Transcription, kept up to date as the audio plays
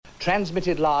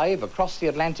transmitted live across the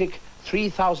Atlantic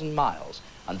 3,000 miles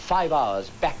and 5 hours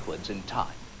backwards in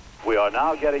time. We are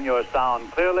now getting your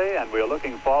sound clearly, and we are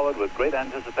looking forward with great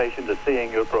anticipation to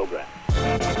seeing your program.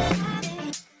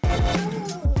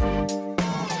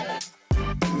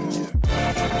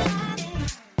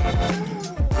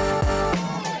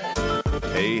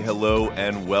 Hey, hello,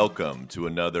 and welcome to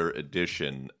another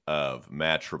edition of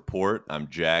Match Report. I'm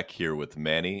Jack here with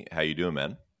Manny. How you doing,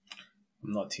 man?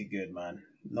 I'm not too good, man.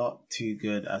 Not too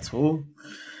good at all.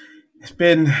 It's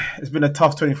been a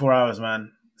tough 24 hours,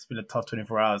 man. It's been a tough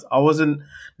 24 hours. The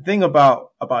thing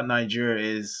about Nigeria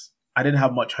is I didn't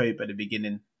have much hope at the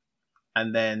beginning.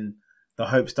 And then the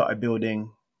hope started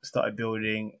building,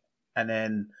 and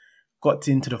then got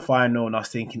into the final, and I was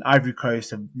thinking Ivory Coast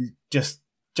have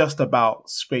just about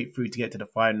scraped through to get to the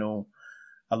final.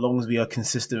 As long as we are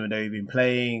consistent with how we've been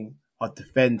playing, our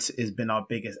defense has been our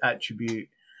biggest attribute.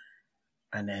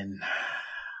 And then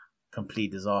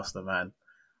complete disaster, man.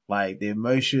 Like the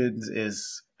emotions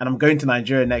is, and I'm going to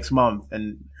Nigeria next month,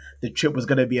 and the trip was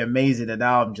going to be amazing. And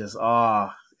now I'm just,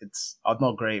 it's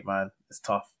not great, man. It's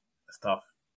tough.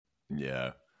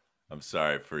 Yeah. I'm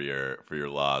sorry for your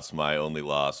loss. My only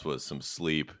loss was some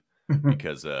sleep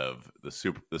because of the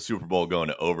Super Bowl going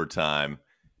to overtime.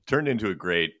 Turned into a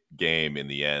great game in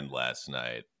the end last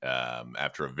night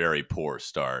after a very poor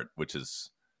start, which is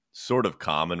sort of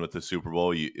common with the Super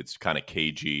Bowl. It's kind of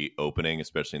cagey opening,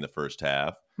 especially in the first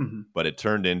half. Mm-hmm. But it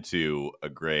turned into a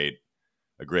great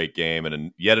game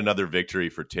and yet another victory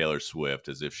for Taylor Swift,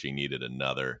 as if she needed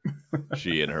another.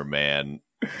 She and her man,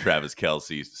 Travis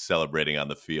Kelce, celebrating on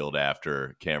the field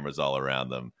after, cameras all around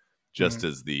them, just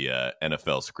as the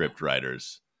NFL script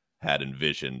writers had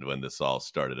envisioned when this all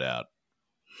started out.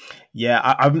 Yeah,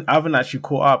 I haven't actually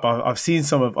caught up. I've seen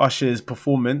some of Usher's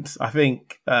performance. I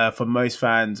think for most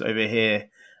fans over here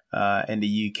in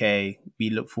the UK, we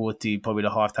look forward to probably the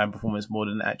halftime performance more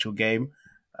than the actual game.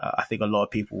 I think a lot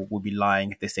of people will be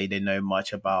lying if they say they know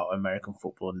much about American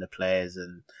football and the players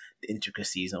and the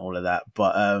intricacies and all of that.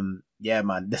 But yeah,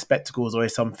 man, the spectacle is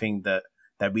always something that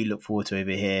we look forward to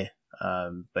over here.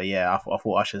 But yeah, I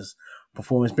thought Usher's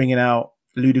performance, bringing out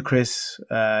Ludacris,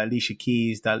 Alicia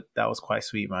Keys, that was quite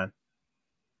sweet, man.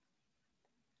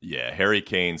 Yeah, Harry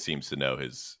Kane seems to know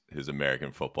his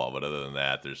American football, but other than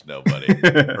that, there's nobody.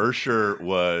 Usher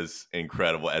was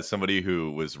incredible. As somebody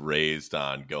who was raised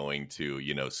on going to,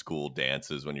 school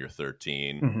dances when you're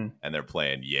 13, and they're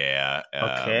playing,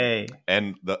 okay.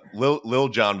 And the Lil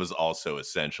Jon was also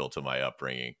essential to my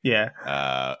upbringing. Yeah.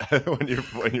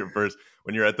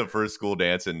 When you're at the first school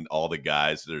dance and all the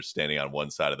guys are standing on one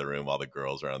side of the room while the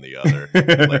girls are on the other,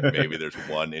 like maybe there's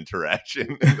one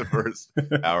interaction in the first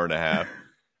hour and a half.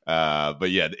 But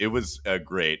yeah, it was a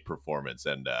great performance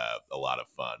and a lot of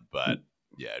fun. But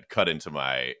yeah, it cut into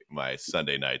my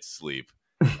Sunday night sleep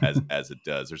as it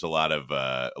does. There's a lot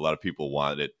of people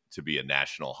wanted it to be a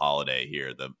national holiday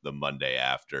here the Monday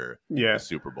after the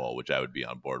Super Bowl, which I would be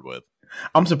on board with.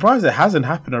 I'm surprised it hasn't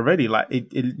happened already. Like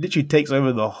it literally takes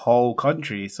over the whole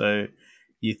country. So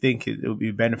you think it would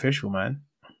be beneficial, man?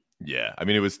 Yeah, I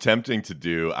mean, it was tempting to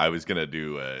do. I was gonna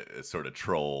do a sort of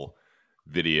troll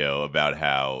video about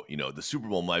how the Super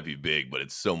Bowl might be big, but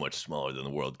it's so much smaller than the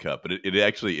World Cup. But it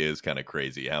actually is kind of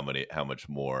crazy how many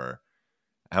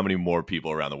more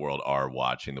people around the world are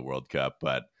watching the World Cup.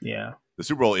 But yeah, the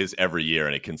Super Bowl is every year,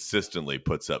 and it consistently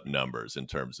puts up numbers in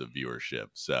terms of viewership.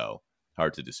 So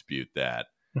hard to dispute that.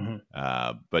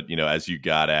 But as you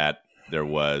got at, there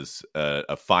was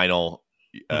a final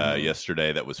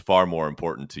yesterday that was far more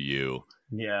important to you.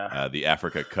 Yeah, the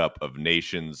Africa Cup of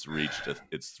Nations reached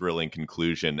its thrilling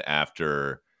conclusion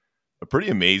after a pretty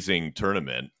amazing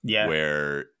tournament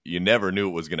where you never knew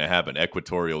it was going to happen.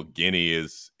 Equatorial Guinea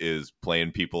is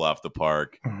playing people off the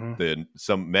park.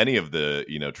 Many of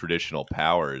the traditional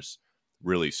powers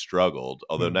really struggled,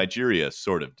 although Nigeria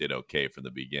sort of did okay from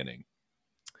the beginning.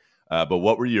 But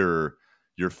what were your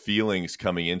feelings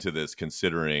coming into this,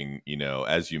 considering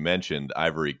as you mentioned,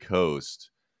 Ivory Coast,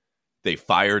 they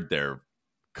fired their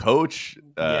coach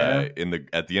at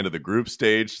the end of the group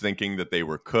stage, thinking that they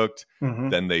were cooked.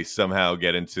 Then they somehow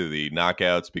get into the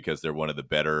knockouts because they're one of the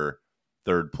better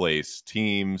third place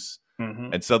teams,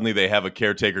 and suddenly they have a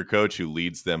caretaker coach who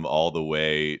leads them all the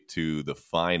way to the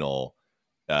final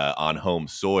on home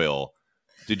soil.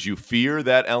 Did you fear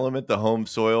that element, the home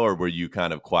soil, or were you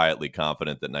kind of quietly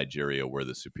confident that Nigeria were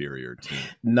the superior team?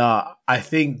 No, I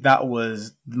think that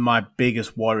was my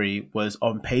biggest worry. Was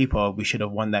on paper we should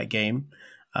have won that game.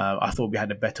 I thought we had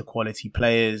the better quality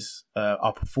players.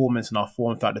 Our performance and our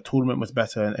form throughout the tournament was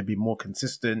better and be more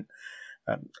consistent.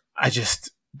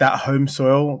 That home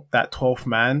soil, that 12th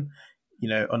man,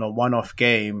 on a one-off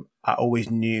game, I always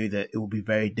knew that it would be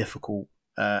very difficult.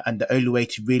 And the only way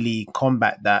to really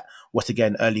combat that was to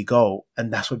get an early goal.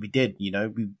 And that's what we did.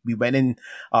 We went in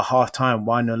at half time,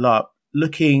 1-0 up,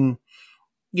 looking,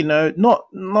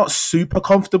 not super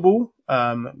comfortable.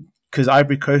 Because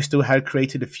Ivory Coast still had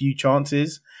created a few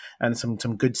chances and some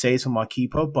good saves from our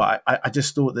keeper. But I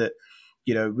just thought that,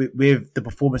 with the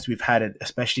performance we've had,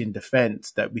 especially in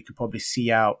defence, that we could probably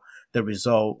see out the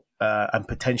result and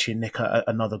potentially nick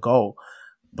another goal.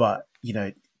 But,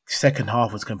 second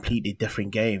half was a completely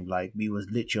different game. Like, we was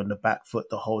literally on the back foot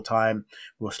the whole time.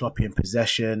 We were sloppy in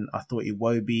possession. I thought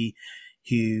Iwobi,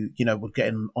 who, would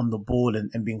get on the ball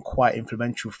and being quite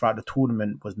influential throughout the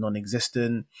tournament, was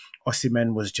non-existent.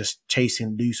 Osimhen was just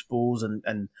chasing loose balls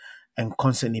and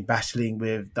constantly battling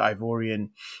with the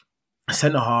Ivorian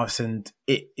centre halves, and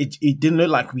it didn't look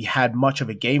like we had much of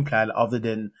a game plan other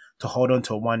than to hold on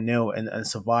to a 1-0 and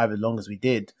survive as long as we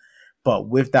did. But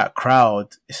with that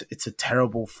crowd, it's a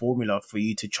terrible formula for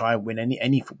you to try and win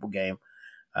any football game.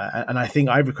 And I think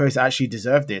Ivory Coast actually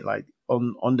deserved it. Like,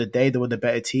 on the day, they were the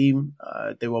better team.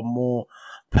 They were more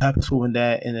purposeful in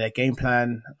their game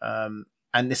plan.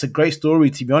 And it's a great story,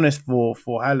 to be honest, for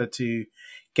Haller to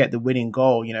get the winning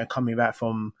goal, coming back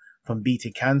from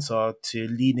beating cancer to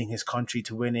leading his country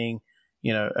to winning,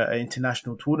 an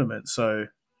international tournament. So,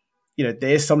 there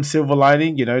is some silver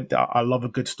lining. I love a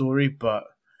good story, but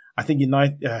I think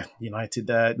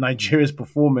Nigeria's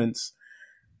performance,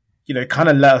 kind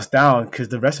of let us down, because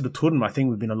the rest of the tournament, I think,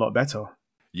 we've been a lot better.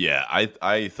 Yeah,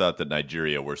 I thought that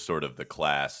Nigeria were sort of the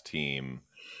class team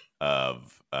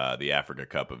of the Africa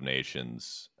Cup of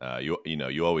Nations.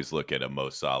 You always look at a Mo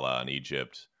Salah on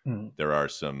Egypt. There are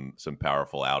some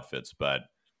powerful outfits, but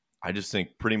I just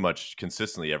think pretty much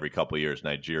consistently every couple of years,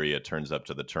 Nigeria turns up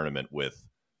to the tournament with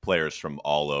players from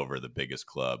all over the biggest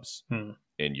clubs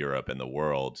in Europe and the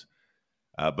world.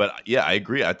 But yeah, I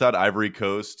agree. I thought Ivory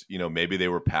Coast, maybe they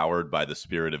were powered by the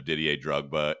spirit of Didier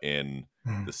Drogba in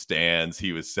the stands.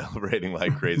 He was celebrating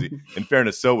like crazy. In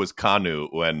fairness, so was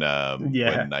Kanu when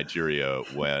Nigeria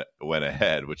went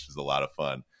ahead, which is a lot of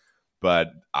fun. But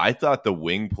I thought the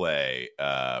wing play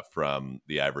from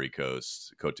the Ivory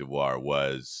Coast, Cote d'Ivoire,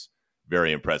 was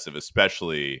very impressive,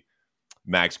 especially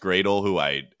Max Gradel, who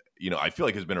I feel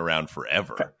like has been around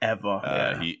forever.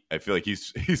 Yeah. I feel like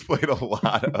he's played a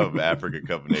lot of Africa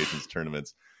Cup of Nations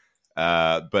tournaments.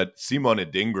 But Simon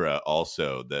Adingra,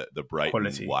 also the Brighton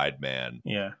Quality wide man,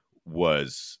 yeah,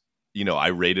 was, I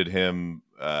rated him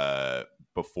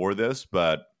before this,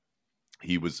 but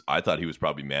I thought he was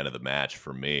probably man of the match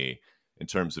for me in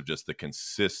terms of just the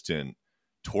consistent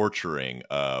torturing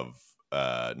of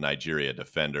Nigeria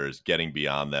defenders, getting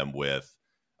beyond them with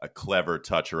a clever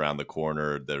touch around the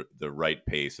corner, the right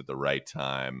pace at the right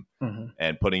time,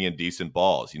 and putting in decent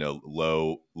balls,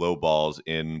 low balls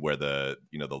in where the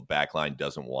back line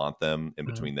doesn't want them, in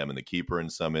between them and the keeper in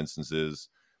some instances,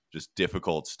 just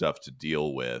difficult stuff to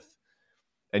deal with.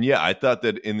 And yeah, I thought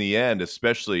that in the end,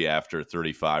 especially after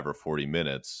 35 or 40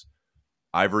 minutes,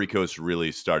 Ivory Coast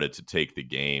really started to take the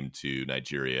game to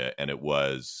Nigeria, and it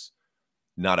was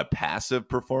not a passive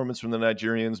performance from the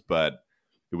Nigerians, but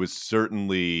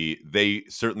they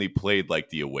certainly played like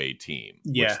the away team,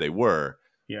 which they were.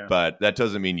 Yeah. But that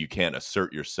doesn't mean you can't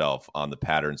assert yourself on the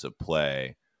patterns of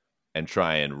play and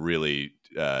try and really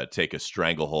take a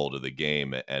stranglehold of the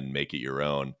game and make it your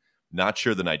own. Not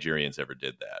sure the Nigerians ever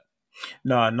did that.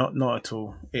 No, not at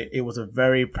all. It was a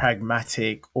very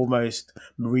pragmatic, almost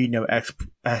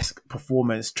Mourinho-esque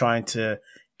performance, trying to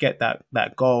get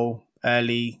that goal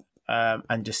early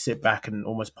and just sit back and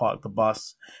almost park the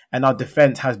bus. And our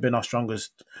defense has been our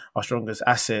strongest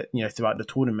asset, throughout the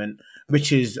tournament,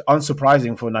 which is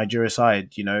unsurprising for Nigeria's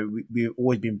side. We've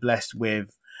always been blessed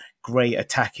with great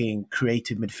attacking,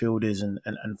 creative midfielders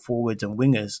and forwards and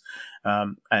wingers.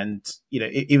 And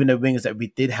even the wingers that we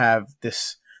did have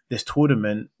this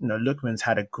tournament, Lookman's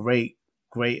had a great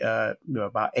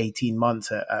about 18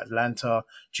 months at Atlanta.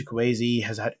 Chukwueze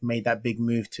has made that big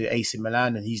move to AC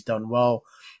Milan, and he's done well.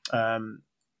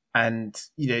 And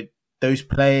those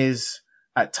players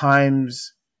at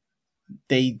times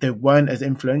they weren't as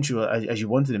influential as you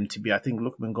wanted them to be. I think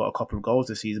Lookman got a couple of goals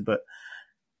this season, but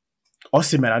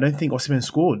Osimhen, I don't think Osimhen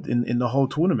scored in the whole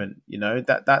tournament.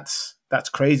 That's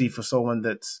crazy for someone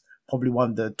that's probably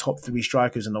one of the top 3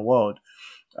 strikers in the world.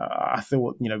 I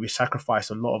thought, we sacrificed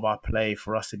a lot of our play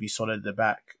for us to be solid at the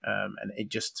back, and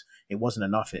it wasn't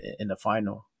enough in the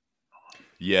final.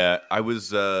 Yeah, I was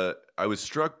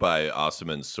struck by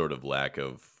Osimhen's sort of lack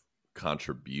of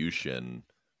contribution.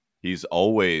 He's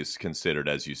always considered,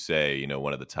 as you say,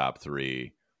 one of the top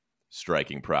 3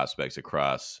 striking prospects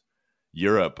across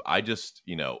Europe, I just,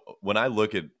 when I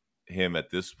look at him at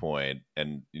this point,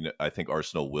 and I think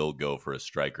Arsenal will go for a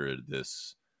striker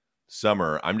this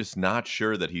summer, I'm just not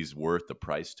sure that he's worth the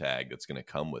price tag that's going to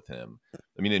come with him.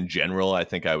 I mean, in general, I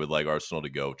think I would like Arsenal to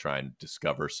go try and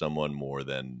discover someone more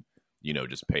than,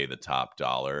 just pay the top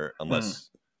dollar, unless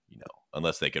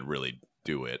they could really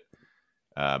do it.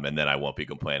 And then I won't be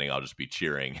complaining. I'll just be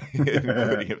cheering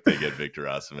if they get Victor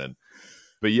Osimhen.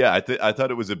 But yeah, I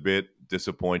thought it was a bit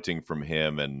disappointing from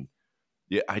him, and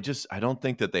yeah, I don't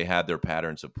think that they had their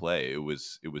patterns of play. It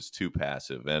was too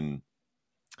passive, and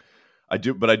I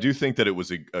do think that it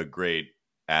was a great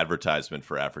advertisement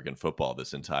for African football,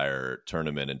 this entire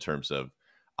tournament, in terms of,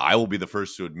 I will be the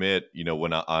first to admit,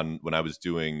 when I was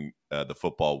doing the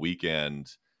football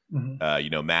weekend,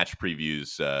 match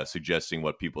previews, suggesting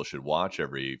what people should watch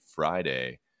every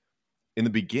Friday. In the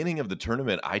beginning of the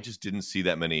tournament, I just didn't see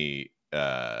that many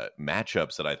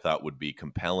matchups that I thought would be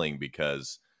compelling,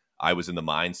 because I was in the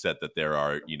mindset that there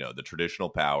are, the traditional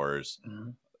powers,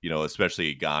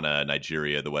 especially Ghana,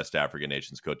 Nigeria, the West African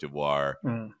nations, Cote d'Ivoire,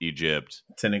 Egypt,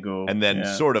 Senegal, and then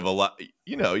sort of a lot,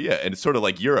 and it's sort of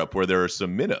like Europe, where there are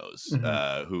some minnows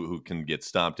who can get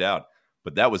stomped out.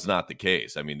 But that was not the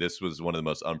case. I mean, this was one of the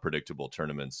most unpredictable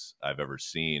tournaments I've ever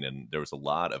seen, and there was a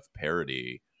lot of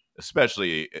parity,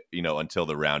 especially until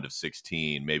the round of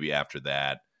 16. Maybe after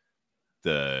that,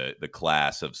 the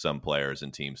class of some players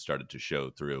and teams started to show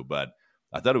through. But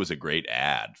I thought it was a great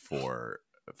ad for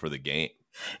the game.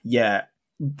 Yeah,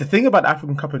 the thing about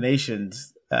African Cup of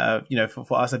Nations, for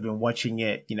us, I've been watching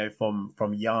it, from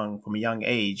a young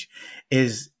age,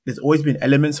 is there's always been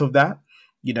elements of that.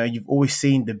 You've always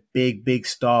seen the big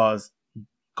stars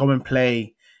come and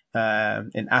play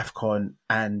in AFCON,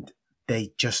 and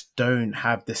they just don't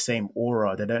have the same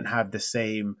aura. They don't have the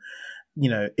same,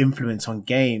 influence on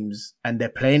games. And they're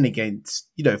playing against,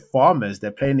 farmers. They're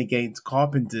playing against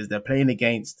carpenters. They're playing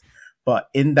against, but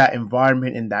in that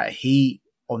environment, in that heat,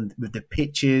 with the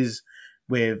pitches,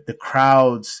 with the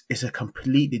crowds, it's a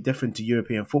completely different to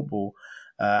European football.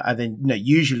 And then,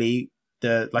 usually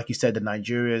like you said, the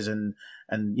Nigerians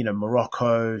and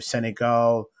Morocco,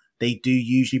 Senegal, they do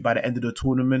usually, by the end of the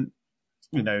tournament,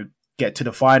 get to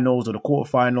the finals or the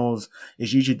quarterfinals.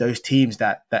 It's usually those teams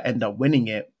that end up winning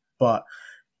it. But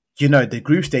the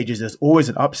group stages, there's always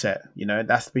an upset.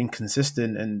 That's been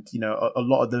consistent, and a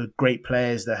lot of the great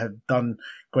players that have done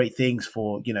great things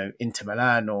for Inter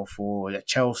Milan or for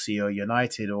Chelsea or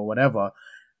United or whatever,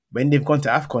 when they've gone to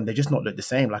AFCON, they just not look the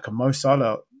same. Like a Mo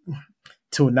Salah,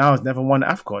 till now, has never won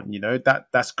AFCON.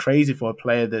 That's crazy for a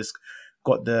player that's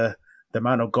got the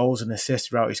amount of goals and assists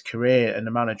throughout his career and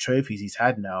the amount of trophies he's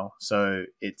had now. So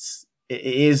it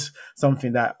is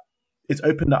something that it's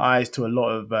opened the eyes to a lot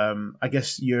of I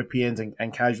guess Europeans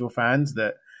and casual fans,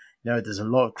 that there's a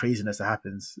lot of craziness that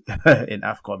happens in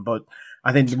AFCON. But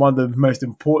I think one of the most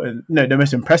important, the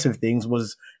most impressive things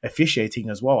was officiating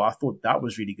as well. I thought that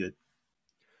was really good.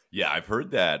 Yeah, I've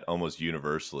heard that almost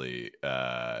universally,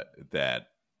 that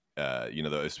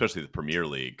especially the Premier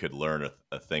League could learn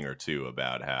a thing or two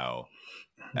about how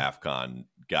AFCON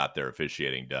got their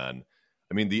officiating done.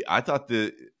 I mean, I thought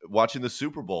watching the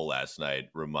Super Bowl last night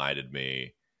reminded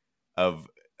me of.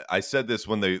 I said this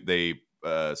when they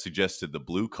suggested the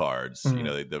blue cards.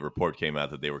 The report came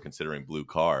out that they were considering blue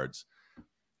cards,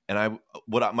 and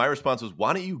my response was,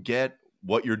 why don't you get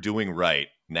what you're doing right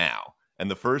now? And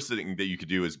the first thing that you could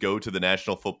do is go to the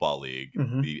National Football League,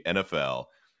 the NFL,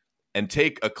 and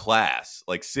take a class,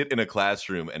 like sit in a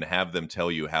classroom and have them tell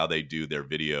you how they do their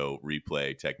video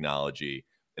replay technology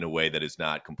in a way that is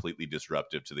not completely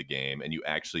disruptive to the game, and you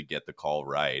actually get the call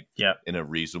right in a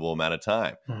reasonable amount of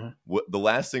time. The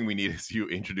last thing we need is you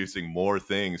introducing more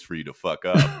things for you to fuck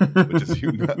up, which is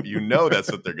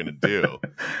that's what they're going to do.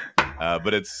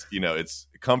 But it's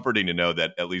comforting to know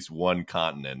that at least one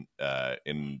continent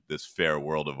in this fair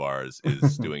world of ours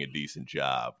is doing a decent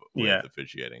job with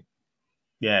officiating.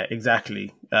 Yeah,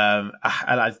 exactly. And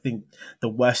I think the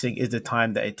worst thing is the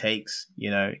time that it takes.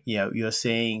 You're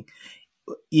seeing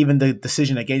even the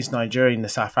decision against Nigeria in the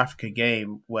South Africa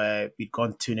game, where we'd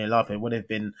gone 2-0 up, it would have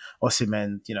been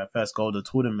Osimhen, first goal of the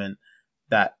tournament,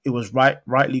 that it was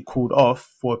rightly called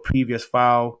off for a previous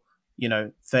foul,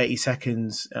 30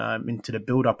 seconds into the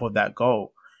build-up of that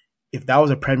goal. If that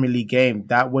was a Premier League game,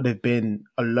 that would have been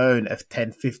alone a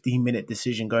 10, 15-minute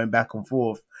decision going back and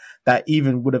forth that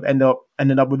even would have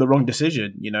ended up with the wrong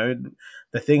decision.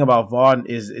 The thing about VAR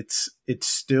is it's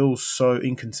still so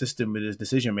inconsistent with his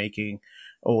decision-making,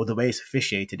 or the way it's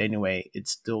officiated anyway.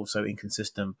 It's still so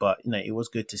inconsistent. But, it was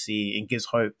good to see. It gives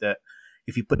hope that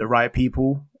if you put the right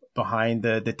people behind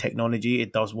the technology,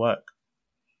 it does work.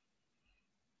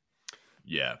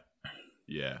 Yeah.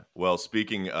 Yeah. Well,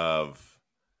 speaking of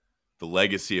the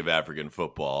legacy of African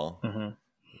football,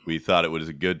 we thought it was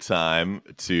a good time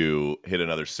to hit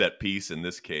another set piece. In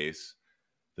this case,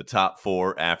 the top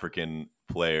 4 African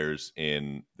players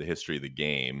in the history of the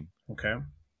game. Okay.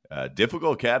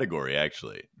 Difficult category,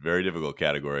 actually. Very difficult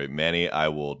category. Manny, I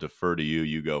will defer to you.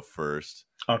 You go first.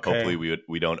 Okay. Hopefully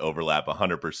we don't overlap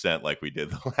 100% like we did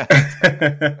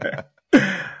the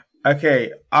last.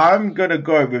 Okay. I'm going to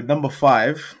go with number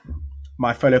 5,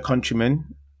 my fellow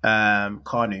countryman,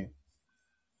 Kanu.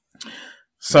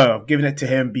 So I've given it to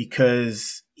him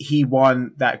because he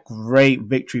won that great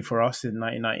victory for us in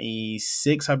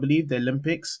 1996, I believe, the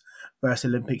Olympics versus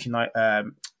Olympics United. I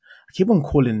keep on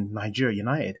calling Nigeria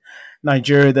United.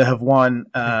 Nigeria, they have won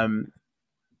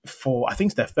for, I think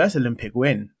it's their first Olympic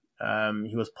win.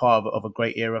 He was part of a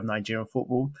great era of Nigerian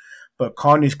football. But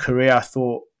Kanu's career, I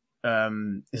thought,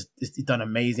 is done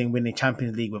amazing, winning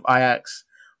Champions League with Ajax,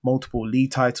 multiple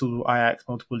league titles with Ajax,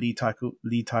 multiple league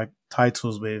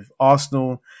titles with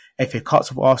Arsenal, FA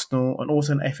Cups with Arsenal, and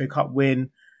also an FA Cup win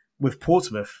with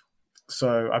Portsmouth.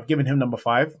 So I've given him number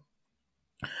 5.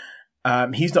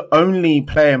 He's the only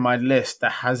player in my list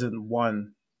that hasn't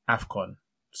won AFCON.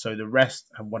 So the rest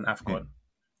have won AFCON.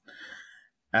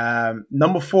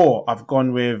 Number 4, I've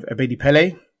gone with Abedi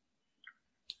Pele.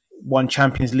 Won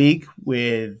Champions League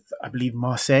with, I believe,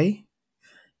 Marseille.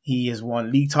 He has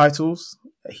won league titles.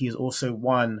 He has also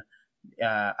won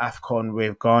AFCON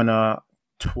with Ghana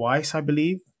twice, I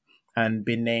believe, and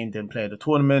been named in player of the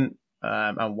tournament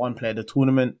and one player of the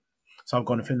tournament. So I've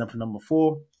gone with him for number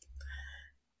 4.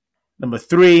 Number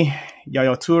 3,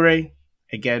 Yaya Toure.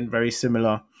 Again, very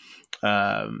similar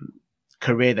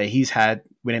career that he's had,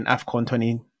 winning AFCON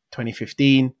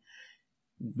 2015,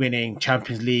 winning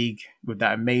Champions League with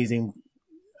that amazing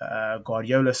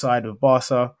Guardiola side with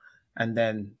Barca, and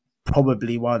then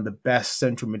probably one of the best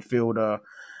central midfielder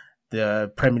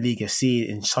the Premier League has seen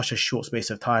in such a short space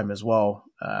of time as well.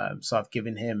 So I've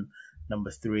given him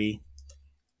number 3.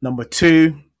 Number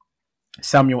 2,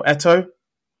 Samuel Eto'o,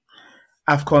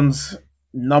 AFCON's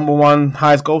number 1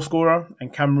 highest goal scorer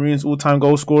and Cameroon's all-time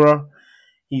goal scorer.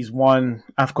 He's won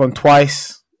AFCON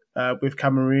twice with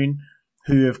Cameroon,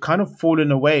 who have kind of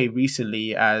fallen away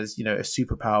recently as, a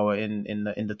superpower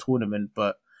in the tournament.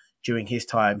 But during his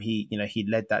time, he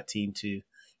led that team to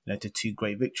 2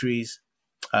 great victories.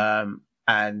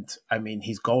 And I mean,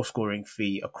 his goal scoring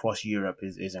feat across Europe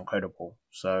is incredible.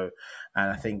 So,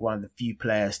 and I think one of the few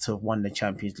players to have won the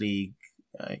Champions League,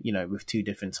 with 2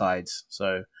 different sides.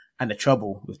 So, and the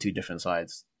treble with 2 different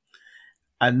sides.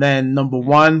 And then number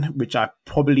 1, which I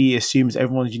probably assumes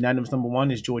everyone's unanimous number 1,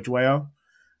 is George Weah.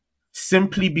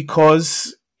 Simply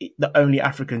because the only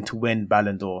African to win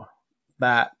Ballon d'Or.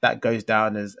 That goes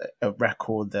down as a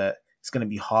record that it's going to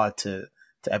be hard to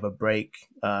ever break.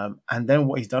 And then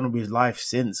what he's done with his life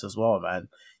since as well, man.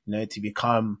 To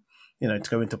become, to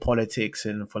go into politics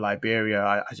and for Liberia,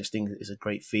 I just think it's a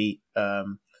great feat.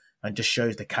 And just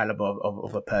shows the caliber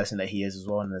of a person that he is as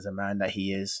well, and as a man that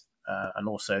he is. And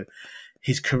also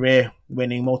his career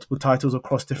winning multiple titles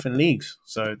across different leagues.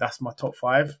 So that's my top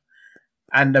 5.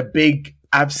 And the big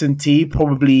absentee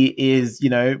probably is,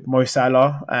 Mo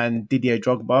Salah and Didier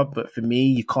Drogba. But for me,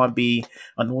 you can't be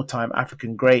an all-time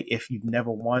African great if you've never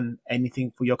won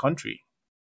anything for your country.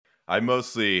 I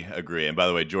mostly agree. And by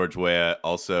the way, George Weah,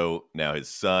 also now his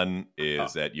son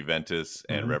is at Juventus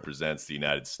and represents the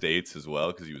United States as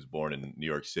well, because he was born in New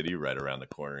York City, right around the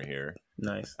corner here.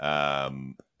 Nice.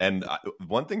 And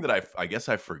one thing that I guess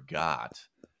I forgot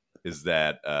is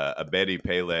that Abedi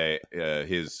Pele,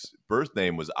 his birth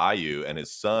name was Ayew, and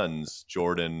his sons,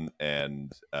 Jordan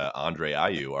and Andre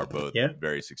Ayew, are both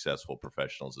very successful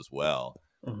professionals as well.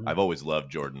 I've always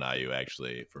loved Jordan Ayew,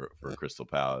 actually, for Crystal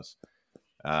Palace.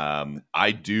 You're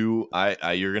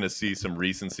going to see some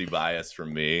recency bias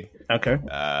from me. Okay.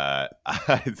 I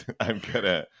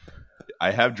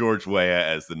have George Weah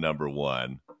as the number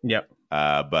 1. Yep.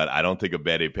 But I don't think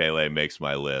Abedi Pele makes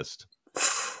my list.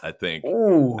 I think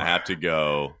I have to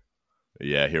go.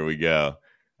 Yeah, here we go.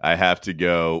 I have to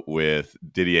go with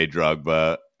Didier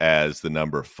Drogba as the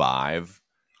number 5.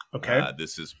 Okay.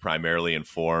 This is primarily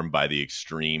informed by the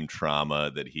extreme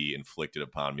trauma that he inflicted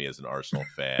upon me as an Arsenal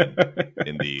fan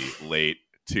in the late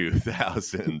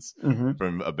 2000s,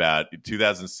 from about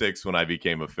 2006 when I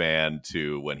became a fan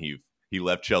to when he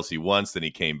left Chelsea once, then he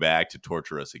came back to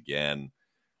torture us again.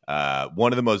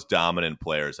 One of the most dominant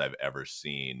players I've ever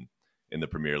seen in the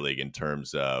Premier League in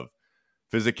terms of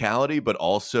physicality, but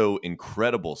also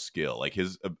incredible skill, like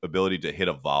his ability to hit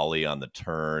a volley on the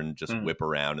turn, just whip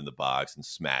around in the box and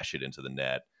smash it into the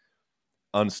net.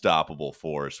 Unstoppable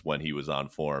force when he was on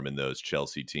form in those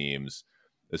Chelsea teams.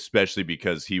 especially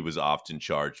because he was often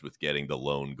charged with getting the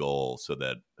lone goal so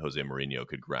that Jose Mourinho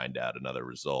could grind out another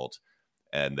result.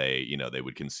 And they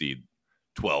would concede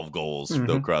 12 goals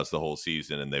across the whole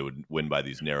season, and they would win by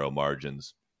these narrow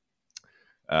margins.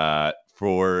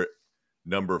 For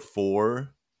number 4,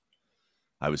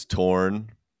 I was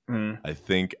torn. I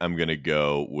think I'm going to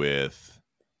go with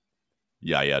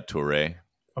Yaya Toure.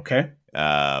 Okay.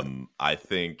 I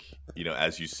think,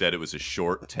 as you said, it was a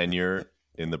short tenure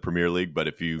in the Premier League, but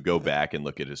if you go back and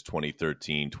look at his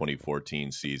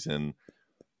 2013-2014 season,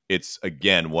 it's,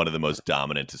 again, one of the most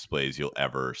dominant displays you'll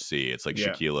ever see. It's like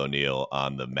Shaquille O'Neal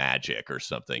on the Magic or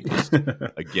something. Just,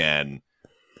 again,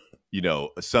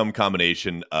 some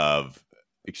combination of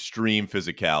extreme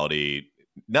physicality,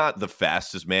 not the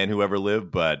fastest man who ever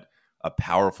lived, but a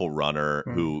powerful runner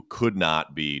who could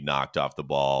not be knocked off the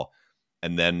ball,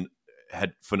 and then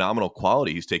had phenomenal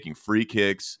quality. He's taking free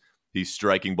kicks. He's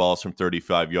striking balls from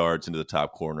 35 yards into the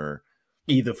top corner.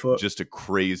 Either foot. Just a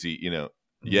crazy,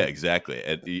 Yeah, exactly.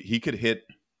 And he could hit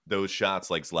those shots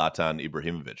like Zlatan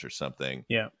Ibrahimovic or something.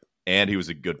 Yeah. And he was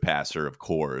a good passer, of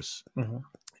course,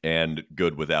 and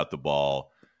good without the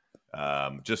ball.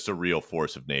 Just a real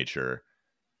force of nature.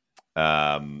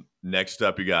 Next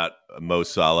up, you got Mo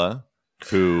Salah,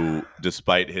 who,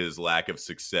 despite his lack of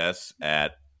success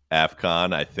at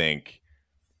AFCON, I think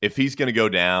if he's going to go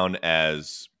down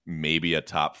as maybe a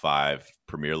top 5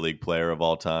 Premier League player of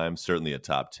all time, certainly a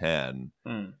top 10,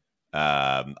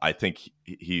 I think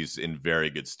he's in very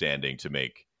good standing to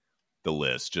make the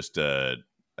list. Just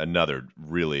another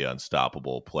really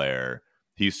unstoppable player.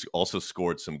 He's also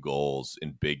scored some goals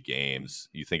in big games.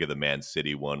 You think of the Man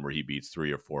City one where he beats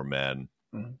 3 or 4 men.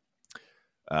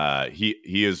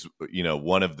 He is,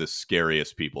 one of the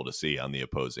scariest people to see on the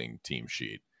opposing team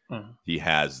sheet. He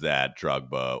has that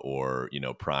Drogba or,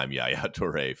 prime Yaya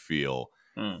Toure feel,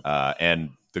 and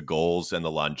the goals and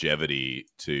the longevity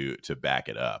to back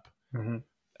it up. And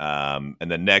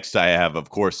then next I have, of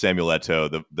course, Samuel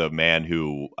Eto'o, the man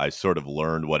who I sort of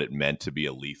learned what it meant to be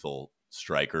a lethal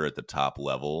striker at the top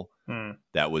level.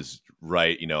 That was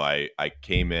right. I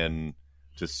came in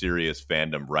to serious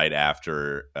fandom right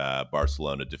after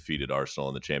Barcelona defeated Arsenal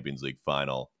in the Champions League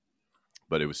final,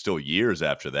 but it was still years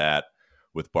after that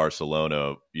with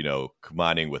Barcelona,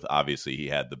 combining with, obviously, he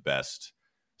had the best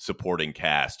supporting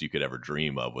cast you could ever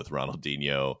dream of with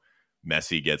Ronaldinho.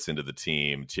 Messi gets into the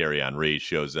team. Thierry Henry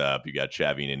shows up. You got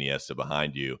Xavi and Iniesta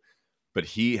behind you. But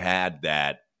he had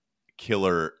that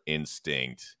killer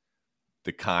instinct,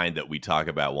 the kind that we talk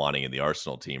about wanting in the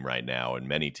Arsenal team right now, and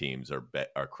many teams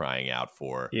are crying out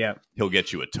for. Yeah, he'll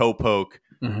get you a toe poke.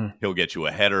 He'll get you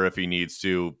a header if he needs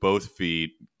to. Both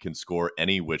feet, can score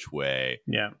any which way.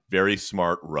 Yeah, very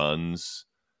smart runs.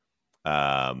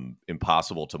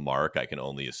 Impossible to mark. I can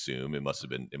only assume it must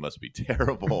be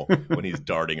terrible when he's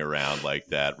darting around like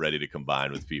that, ready to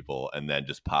combine with people, and then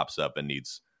just pops up and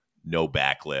needs no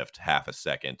backlift, half a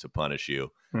second to punish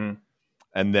you.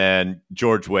 And then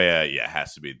George Weah,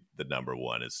 has to be the number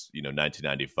one. Is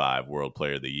 1995 World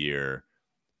Player of the Year,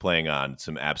 playing on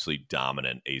some absolutely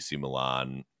dominant AC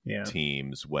Milan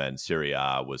teams when Serie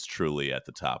A was truly at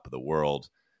the top of the world,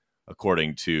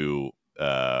 according to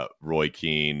Roy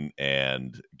Keane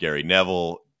and Gary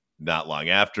Neville. Not long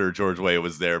after George Weah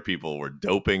was there, people were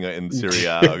doping in Serie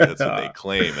A. That's what they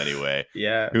claim anyway.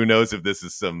 Yeah. Who knows if this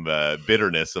is some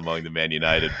bitterness among the Man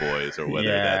United boys or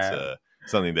whether that's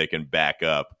something they can back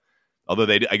up. Although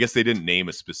I guess they didn't name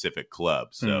a specific club,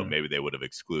 so maybe they would have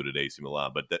excluded AC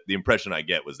Milan. But the impression I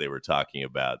get was they were talking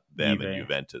about them and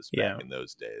Juventus back in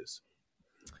those days.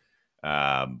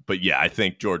 But I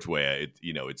think George Weah,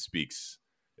 it speaks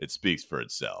for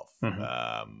itself.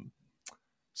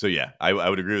 So I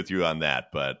would agree with you on that,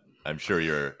 but I'm sure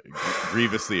you're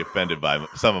grievously offended by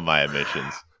some of my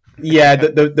omissions.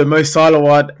 The Mo Salah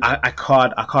one, I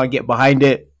can't get behind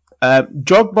it.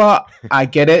 Drogba, I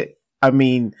get it. I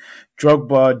mean,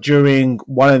 Drogba, during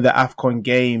one of the AFCON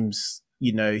games,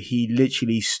 he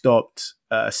literally stopped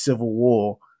a civil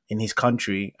war in his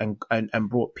country and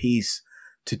brought peace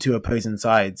to 2 opposing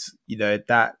sides.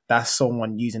 That's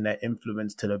someone using their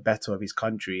influence to the better of his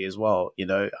country as well.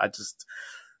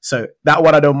 So that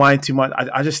one I don't mind too much.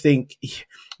 I just think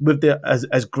with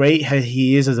as great as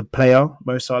he is as a player,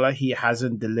 Mo Salah, he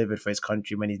hasn't delivered for his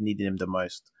country when he's needed him the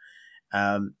most.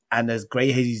 And as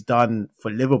great as he's done for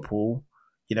Liverpool,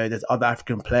 there's other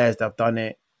African players that have done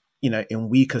it, in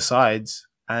weaker sides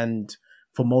and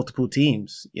for multiple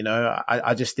teams.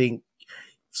 I just think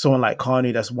someone like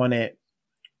Kanu that's won it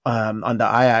under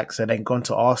Ajax and then gone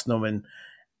to Arsenal and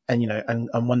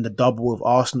won the double with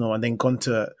Arsenal and then gone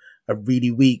to a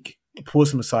really weak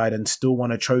Portsmouth side and still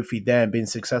won a trophy there and been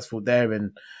successful there.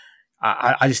 And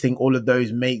I just think all of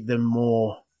those make them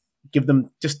give them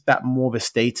just that more of a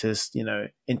status,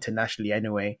 internationally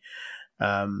anyway.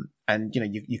 And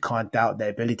you can't doubt their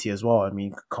ability as well. I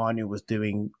mean, Kanu was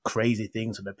doing crazy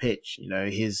things on the pitch.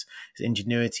 His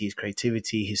ingenuity, his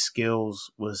creativity, his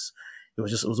skills was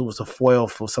almost a foil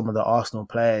for some of the Arsenal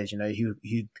players.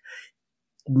 He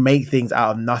make things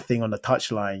out of nothing on the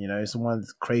touchline. It's one of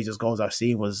the craziest goals I've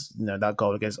seen was, that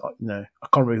goal against, I can't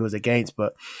remember who it was against,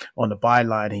 but on the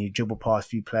byline, he dribbled past a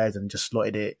few players and just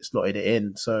slotted it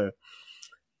in. So,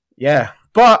 yeah,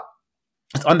 but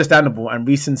it's understandable. And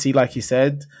recency, like you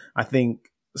said, I think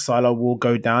Salah will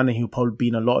go down and he'll probably be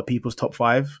in a lot of people's top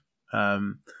 5.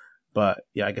 But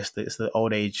yeah, I guess it's the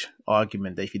old age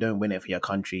argument that if you don't win it for your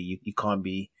country, you can't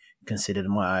be considered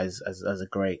in my eyes as a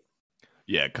great.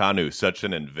 Yeah, Kanu, such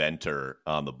an inventor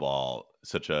on the ball,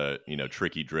 such a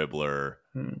tricky dribbler,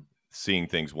 seeing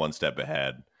things one step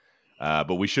ahead.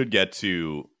 But we should get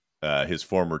to his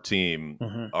former team,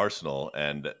 Arsenal,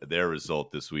 and their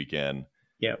result this weekend.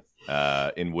 Yep.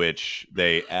 In which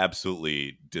they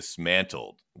absolutely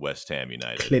dismantled West Ham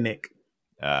United. Clinic.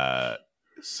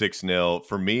 6-0.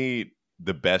 For me,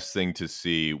 the best thing to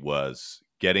see was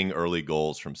getting early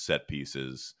goals from set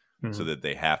pieces so that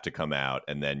they have to come out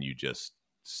and then you just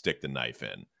stick the knife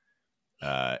in.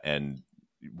 And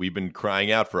we've been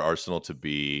crying out for Arsenal to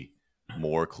be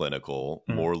more clinical,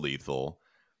 more lethal.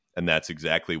 And that's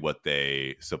exactly what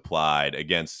they supplied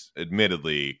against,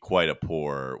 admittedly, quite a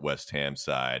poor West Ham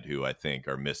side, who I think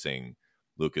are missing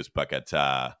Lucas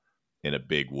Paquetá in a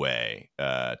big way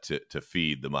to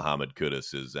feed the Mohamed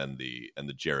Kuduses and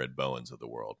the Jared Bowens of the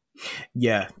world.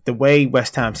 Yeah, the way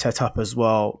West Ham set up as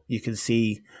well, you can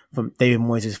see from David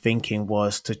Moyes' thinking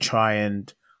was to try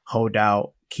and hold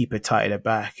out, keep it tight at the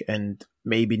back, and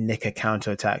maybe nick a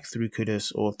counter-attack through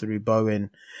Kudus or through Bowen.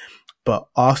 But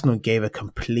Arsenal gave a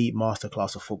complete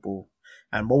masterclass of football.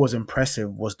 And what was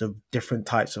impressive was the different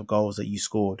types of goals that you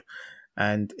scored.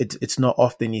 And it's not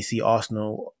often you see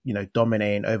Arsenal,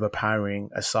 dominating, overpowering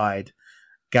a side.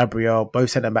 Gabriel, both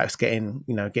centre-backs getting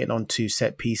onto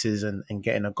set pieces and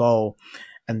getting a goal.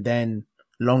 And then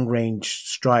long-range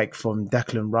strike from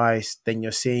Declan Rice. Then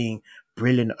you're seeing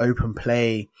brilliant open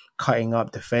play, cutting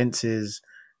up defences,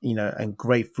 and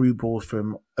great through balls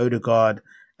from Odegaard.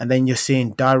 And then you're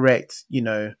seeing direct,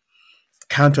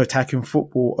 counter-attacking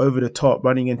football over the top,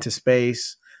 running into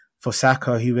space for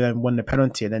Saka, who then won the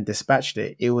penalty and then dispatched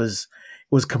it. It was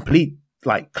complete,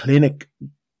 clinic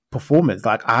performance.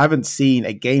 I haven't seen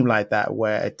a game like that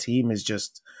where a team is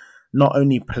just not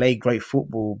only play great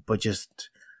football, but just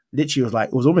literally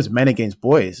it was almost men against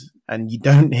boys. And you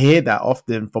don't hear that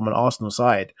often from an Arsenal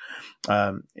side.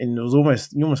 And it was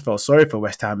you almost felt sorry for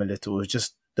West Ham a little. It was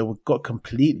just, they got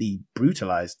completely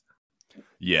brutalized.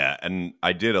 Yeah, and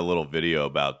I did a little video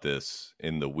about this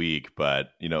in the week, but,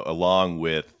 along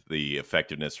with the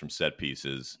effectiveness from set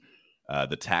pieces,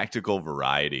 the tactical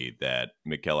variety that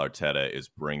Mikel Arteta is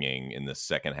bringing in the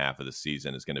second half of the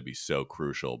season is going to be so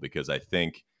crucial, because I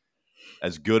think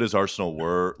as good as Arsenal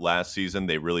were last season,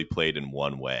 they really played in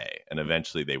one way, and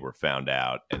eventually they were found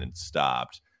out and it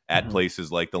stopped at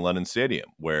places like the London Stadium,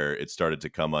 where it started to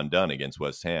come undone against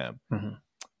West Ham.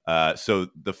 So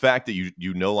the fact that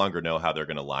you no longer know how they're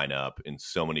going to line up in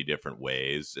so many different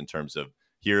ways, in terms of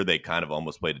here they kind of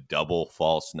almost played a double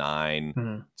false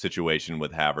nine situation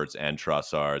with Havertz and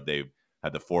Trossard. They've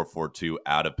had the 4-4-2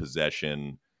 out of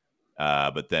possession,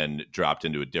 but then dropped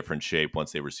into a different shape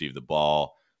once they received the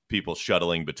ball. People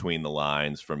shuttling between the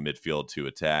lines from midfield to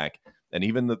attack. And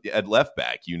even at left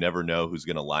back, you never know who's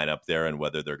going to line up there and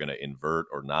whether they're going to invert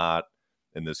or not.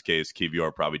 In this case,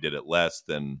 Kivior probably did it less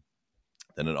than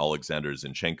an Alexander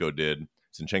Zinchenko did.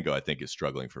 Zinchenko, I think, is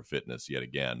struggling for fitness yet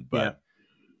again. But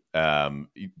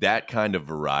that kind of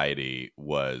variety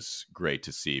was great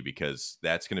to see, because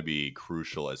that's going to be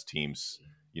crucial as teams,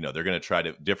 they're going to try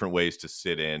different ways to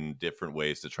sit in, different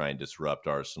ways to try and disrupt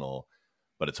Arsenal.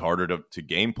 But it's harder to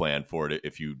game plan for it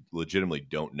if you legitimately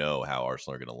don't know how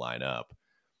Arsenal are going to line up.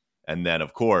 And then,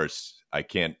 of course, I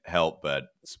can't help but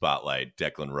spotlight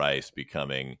Declan Rice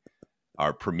becoming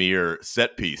our premier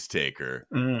set piece taker.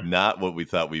 Not what we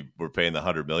thought we were paying the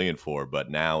 100 million for,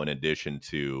 but now in addition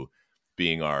to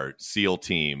being our SEAL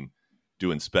team,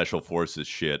 doing special forces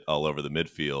shit all over the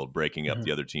midfield, breaking up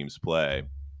the other team's play.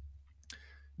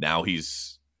 Now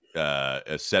he's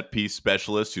a set piece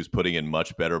specialist who's putting in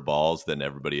much better balls than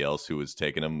everybody else who was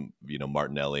taking them,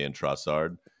 Martinelli and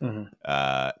Trossard.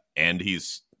 And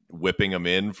he's whipping them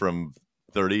in from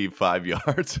 35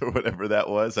 yards or whatever that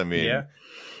was. I mean,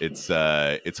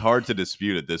 it's hard to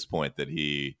dispute at this point that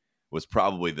he was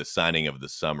probably the signing of the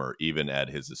summer, even at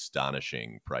his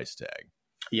astonishing price tag.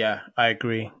 Yeah, I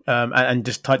agree. And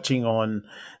just touching on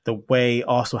the way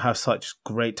Arsenal have such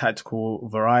great tactical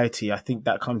variety, I think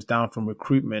that comes down from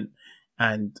recruitment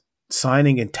and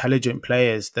signing intelligent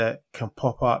players that can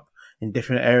pop up in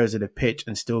different areas of the pitch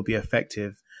and still be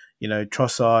effective. You know,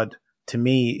 Trossard to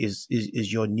me is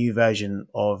your new version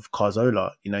of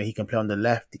Carzola. You know, he can play on the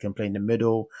left, he can play in the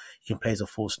middle, he can play as a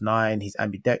false nine, he's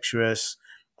ambidextrous.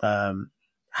 Um,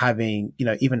 Having, you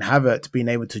know, even Havertz being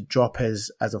able to drop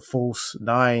as a false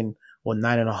nine or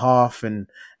 9.5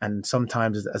 and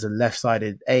sometimes as a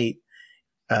left-sided eight.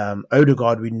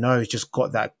 Odegaard, we know, has just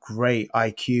got that great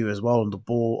IQ as well on the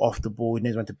ball, off the ball. He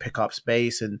knows when to pick up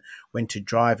space and when to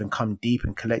drive and come deep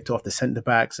and collect off the centre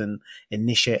backs and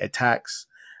initiate attacks.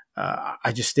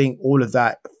 I just think all of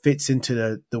that fits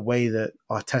into the way that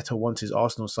Arteta wants his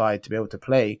Arsenal side to be able to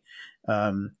play.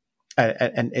 Um,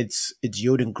 and it's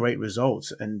yielding great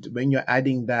results. And when you're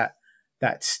adding that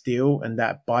steel and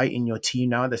that bite in your team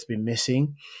now that's been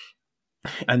missing,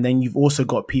 and then you've also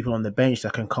got people on the bench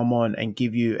that can come on and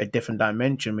give you a different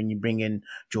dimension when you bring in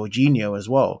Jorginho as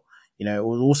well. You know, it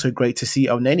was also great to see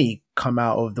Elneny come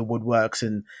out of the woodworks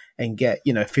and get,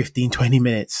 15, 20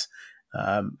 minutes,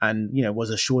 and, was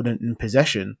assured in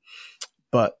possession.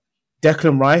 But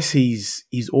Declan Rice,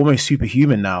 he's almost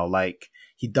superhuman now. Like,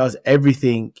 he does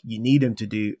everything you need him to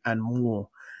do and more.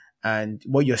 And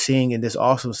what you're seeing in this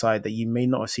Arsenal side that you may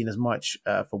not have seen as much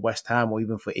for West Ham or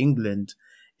even for England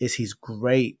is his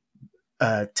great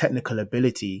technical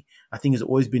ability. I think he's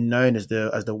always been known as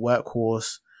the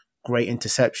workhorse, great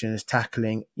interceptions,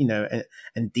 tackling,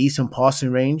 and decent passing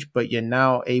range. But you're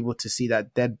now able to see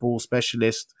that dead ball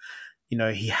specialist.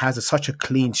 He has such a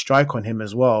clean strike on him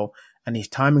as well, and his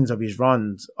timings of his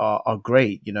runs are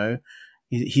great.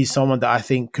 He's someone that I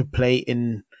think could play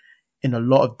in a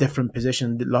lot of different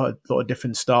positions, a lot of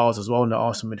different styles as well in the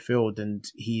Arsenal midfield, and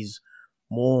he's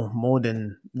more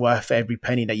than worth every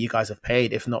penny that you guys have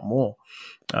paid, if not more.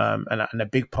 And a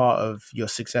big part of your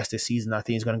success this season, I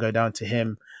think, is going to go down to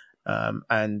him.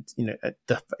 And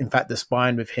in fact, the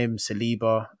spine with him,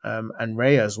 Saliba, and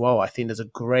Raya as well. I think there's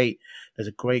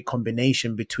a great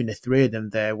combination between the three of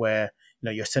them there, where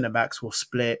your centre backs will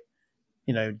split.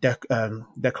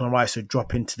 Declan Rice would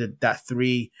drop into that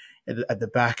three at the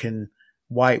back, and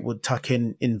White would tuck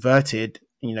in inverted.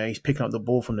 He's picking up the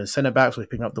ball from the centre backs, or he's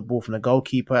picking up the ball from the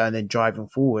goalkeeper, and then driving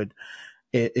forward.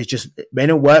 It's just, when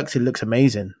it works, it looks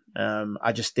amazing.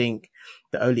 I just think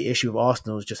the only issue of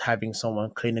Arsenal is just having someone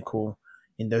clinical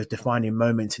in those defining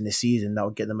moments in the season that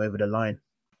will get them over the line.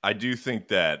 I do think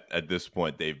that at this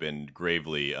point they've been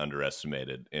gravely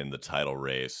underestimated in the title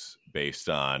race based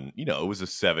on, it was a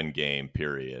 7-game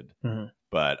period,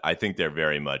 but I think they're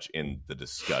very much in the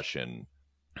discussion.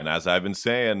 And as I've been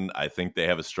saying, I think they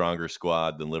have a stronger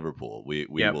squad than Liverpool. We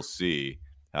will see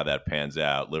how that pans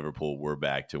out. Liverpool, we're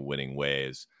back to winning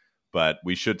ways. But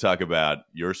we should talk about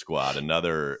your squad,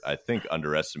 another, I think,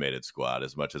 underestimated squad,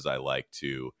 as much as I like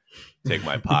to take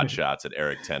my pot shots at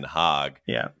Erik ten Hag.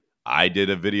 Yeah. I did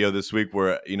a video this week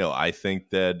where, I think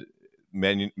that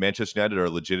Manchester United are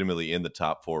legitimately in the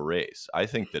top 4 race. I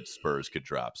think that Spurs could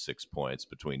drop 6 points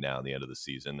between now and the end of the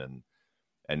season,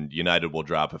 and United will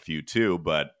drop a few too,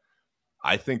 but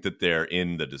I think that they're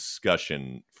in the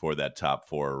discussion for that top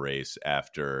 4 race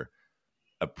after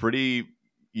a pretty,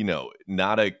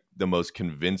 not the most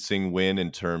convincing win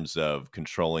in terms of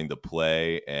controlling the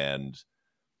play and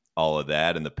all of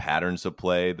that, and the patterns of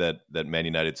play that Man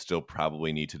United still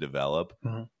probably need to develop.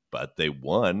 But they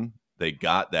won. They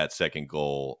got that second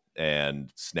goal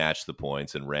and snatched the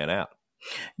points and ran out.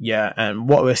 Yeah, and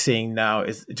what we're seeing now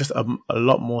is just a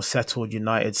lot more settled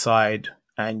United side,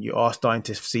 and you are starting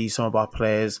to see some of our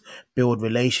players build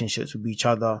relationships with each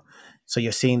other. So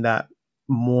you're seeing that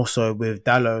more so with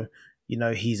Dalot.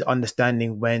 He's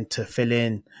understanding when to fill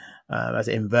in as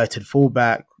an inverted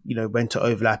fullback, when to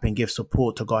overlap and give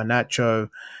support to Garnacho,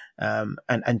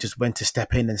 and just when to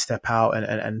step in and step out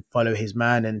and follow his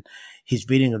man. And his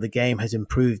reading of the game has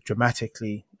improved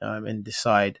dramatically in this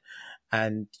side.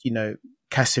 And,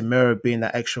 Casemiro being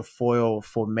that extra foil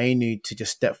for Mainu to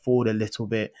just step forward a little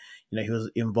bit. He was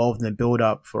involved in the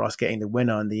build-up for us getting the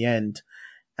winner in the end.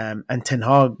 And Ten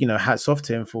Hag, hats off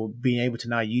to him for being able to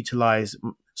now utilize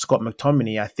Scott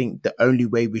McTominay. I think the only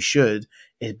way we should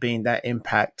is being that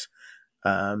impact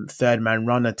third man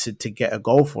runner to get a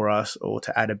goal for us, or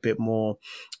to add a bit more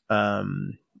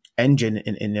engine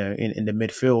in the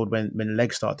midfield when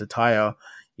legs start to tire.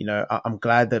 I'm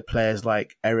glad that players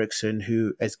like Eriksen,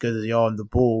 who, as good as they are on the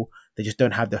ball, they just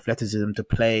don't have the athleticism to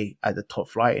play at the top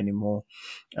flight anymore.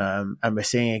 And we're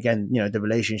seeing again, the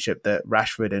relationship that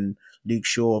Rashford and Luke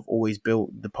Shaw have always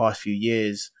built the past few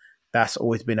years. that's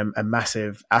always been a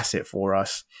massive asset for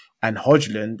us. And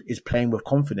Hodgland is playing with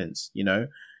confidence.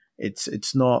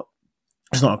 It's not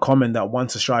uncommon that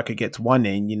once a striker gets one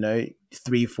in,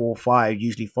 3, 4, 5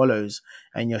 usually follows,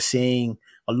 and you're seeing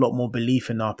a lot more belief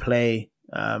in our play,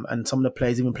 and some of the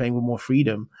players even playing with more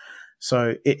freedom.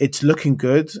 So it's looking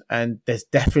good, and there's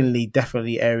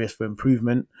definitely areas for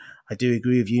improvement. I do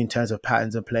agree with you in terms of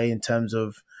patterns of play, in terms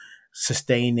of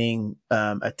sustaining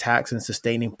attacks and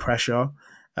sustaining pressure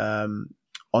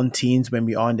on teams when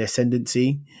we are in the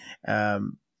ascendancy.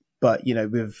 But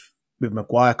with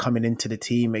Maguire coming into the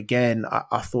team again,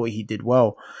 I thought he did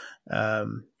well.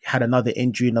 Had another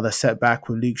injury, another setback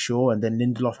with Luke Shaw, and then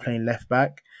Lindelof playing left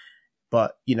back.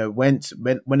 But when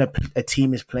a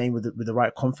team is playing with the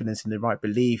right confidence and the right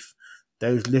belief,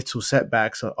 those little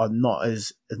setbacks are not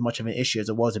as much of an issue as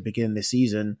it was at the beginning of the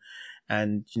season.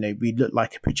 And we look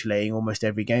like capitulating almost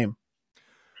every game.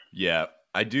 Yeah,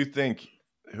 I do think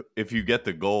if you get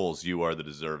the goals, you are the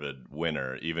deserved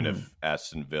winner. Even if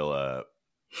Aston Villa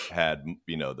had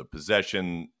the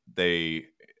possession, it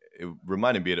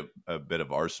reminded me a bit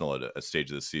of Arsenal at a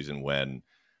stage of the season when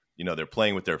they're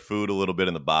playing with their food a little bit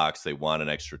in the box. They want an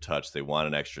extra touch, they want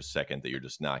an extra second that you're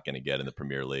just not going to get in the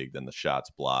Premier League. Then the shot's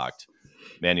blocked.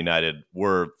 Man United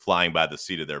were flying by the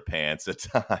seat of their pants at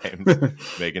times,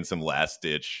 making some last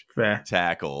ditch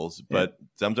tackles, but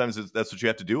sometimes that's what you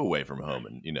have to do away from home,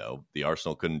 and the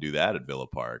Arsenal couldn't do that at Villa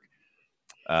Park.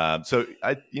 So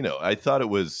I thought it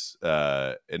was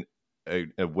a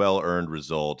well-earned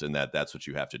result in that's what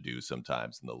you have to do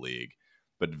sometimes in the league.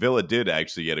 But Villa did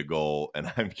actually get a goal,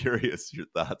 and I'm curious your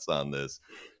thoughts on this.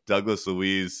 Douglas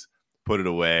Luiz put it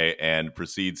away and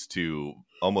proceeds to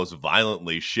almost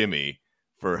violently shimmy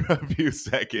for a few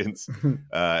seconds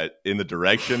in the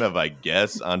direction of, I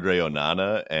guess, Andre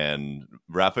Onana, and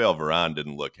Rafael Varane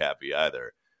didn't look happy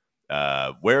either.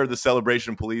 Where are the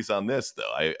celebration police on this,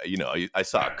 though? I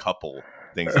saw a couple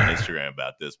things on Instagram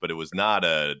about this, but it was not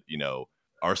a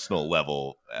Arsenal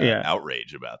level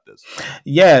outrage about this.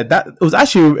 Yeah, that was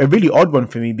actually a really odd one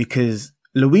for me, because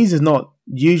Luiz is not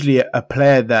usually a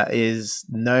player that is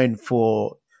known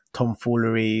for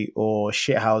tomfoolery or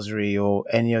shithousery or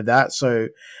any of that. So,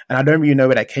 and I don't really know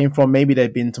where that came from. Maybe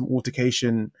there'd been some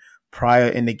altercation prior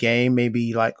in the game.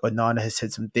 Maybe like Onana has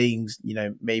said some things,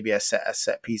 maybe a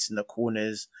set piece in the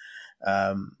corners.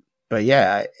 But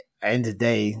yeah, at the end of the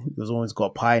day, he was always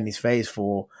got pie in his face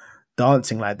for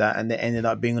dancing like that, and they ended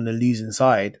up being on the losing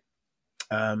side.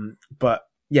 But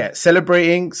yeah,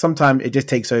 celebrating, sometimes it just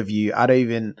takes over you. I don't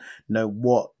even know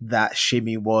what that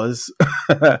shimmy was.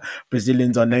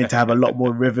 Brazilians are known to have a lot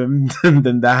more rhythm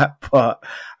than that, but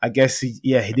I guess he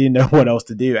didn't know what else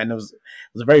to do, and it was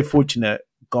a very fortunate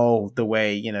goal the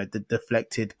way the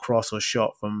deflected cross or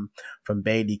shot from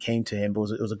Bailey came to him. But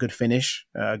it was a good finish,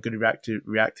 a good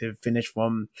reactive finish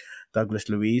from Douglas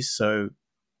Luiz. So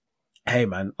hey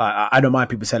man, I don't mind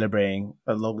people celebrating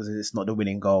as long as it's not the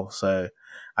winning goal. So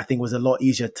I think it was a lot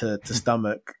easier to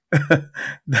stomach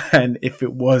than if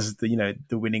it was the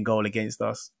winning goal against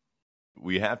us.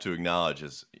 We have to acknowledge,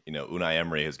 as Unai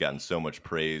Emery has gotten so much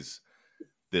praise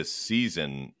this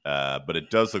season, but it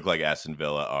does look like Aston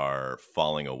Villa are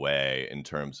falling away in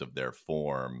terms of their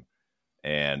form,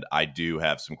 and I do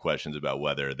have some questions about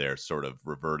whether they're sort of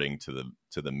reverting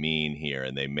to the mean here,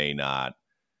 and they may not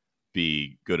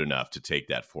be good enough to take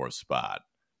that fourth spot.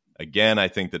 Again, I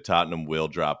think that Tottenham will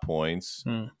drop points.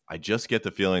 I just get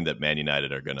the feeling that Man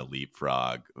United are going to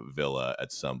leapfrog Villa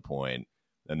at some point,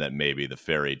 and that maybe the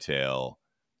fairy tale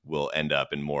will end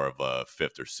up in more of a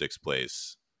 5th or 6th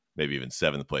place, maybe even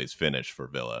 7th place finish for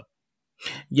Villa.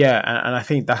 Yeah, and I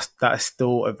think that's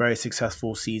still a very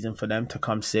successful season for them to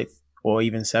come 6th or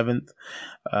even 7th.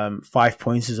 5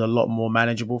 points is a lot more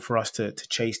manageable for us to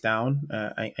chase down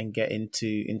and get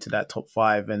into that top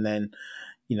 5, and then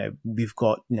we've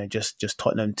got just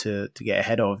Tottenham to get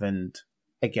ahead of, and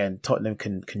again Tottenham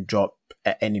can drop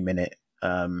at any minute.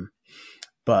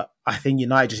 But I think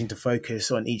United just need to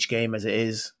focus on each game as it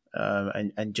is,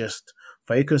 and just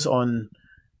focus on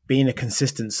being a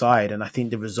consistent side, and I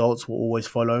think the results will always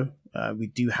follow. We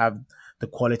do have the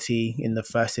quality in the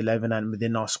first 11 and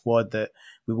within our squad that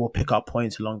we will pick up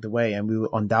points along the way, and we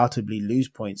will undoubtedly lose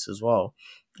points as well.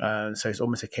 So it's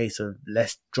almost a case of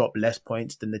drop less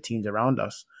points than the teams around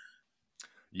us.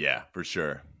 Yeah, for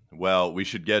sure. Well, we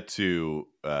should get to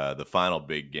the final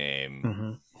big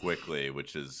game quickly,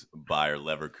 which is Bayer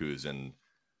Leverkusen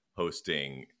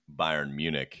hosting Bayern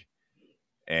Munich.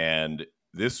 And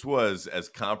this was as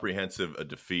comprehensive a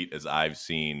defeat as I've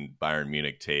seen Bayern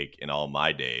Munich take in all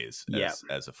my days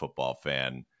as a football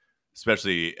fan,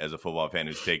 especially as a football fan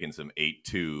who's taken some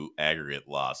 8-2 aggregate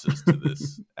losses to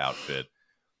this outfit.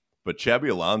 But Xabi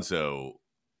Alonso,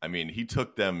 I mean, he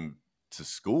took them to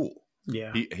school.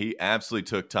 Yeah. He absolutely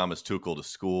took Thomas Tuchel to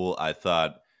school. I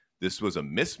thought this was a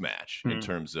mismatch in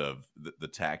terms of the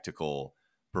tactical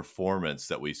performance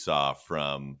that we saw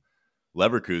from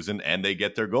Leverkusen, and they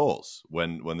get their goals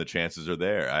when the chances are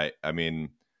there. I mean,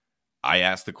 I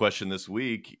asked the question this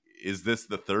week, is this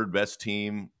the third best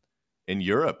team in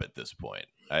Europe at this point?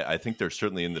 I think they're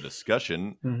certainly in the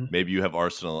discussion. Maybe you have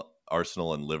Arsenal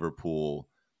and Liverpool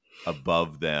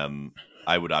above them.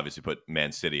 I would obviously put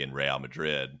Man City and Real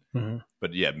Madrid.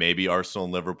 But yeah, maybe Arsenal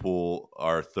and Liverpool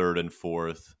are third and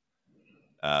fourth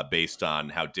based on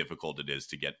how difficult it is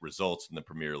to get results in the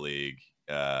Premier League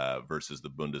versus the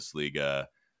Bundesliga.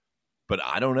 But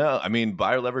I don't know. I mean,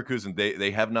 Bayer Leverkusen,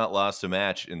 they have not lost a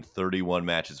match in 31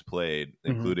 matches played,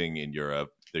 including in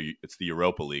Europe. It's the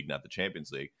Europa League, not the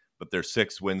Champions League. But they're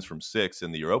 6 wins from 6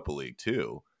 in the Europa League,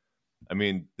 too. I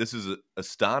mean, this is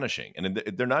astonishing. And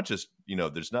they're not just,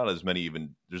 there's not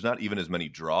even as many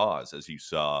draws as you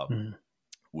saw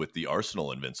with the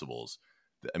Arsenal Invincibles.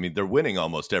 I mean, they're winning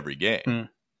almost every game.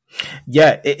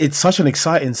 Yeah, it's such an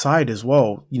exciting side as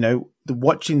well.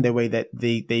 Watching the way that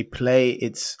they play,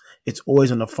 it's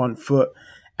always on the front foot,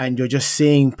 and you're just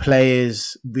seeing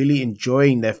players really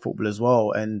enjoying their football as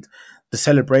well. And the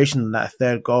celebration on that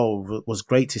third goal was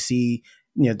great to see.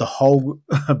 The whole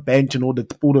bench and all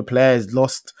the players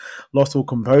lost all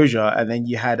composure, and then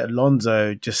you had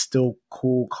Alonso just still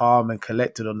cool, calm, and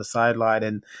collected on the sideline.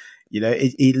 And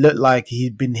it looked like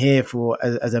he'd been here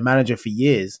as a manager for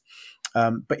years.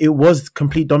 But it was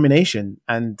complete domination,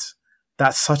 and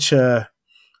that's such a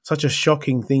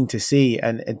shocking thing to see.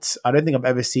 And I don't think I've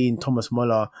ever seen Thomas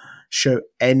Muller show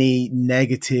any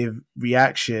negative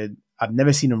reaction. I've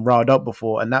never seen him riled up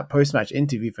before. And that post-match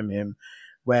interview from him,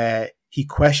 where he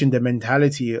questioned the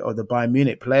mentality of the Bayern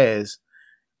Munich players,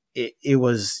 it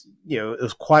was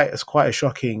quite a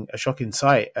shocking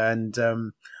sight. And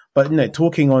but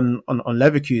talking on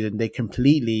Leverkusen, they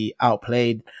completely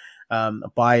outplayed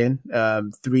Bayern.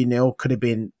 3-0 could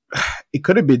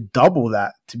have been double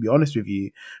that, to be honest with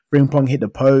you. Frimpong hit the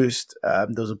post. There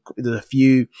was a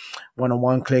few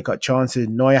one-on-one clear-cut chances.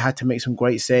 Neuer had to make some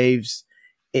great saves.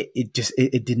 It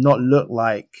did not look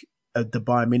like the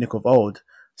Bayern Munich of old.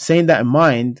 Saying that in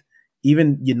mind,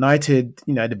 even United,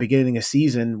 at the beginning of the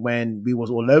season when we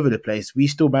was all over the place, we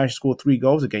still managed to score 3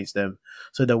 goals against them.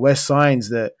 So there were signs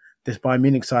that this Bayern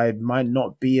Munich side might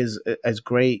not be as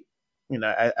great,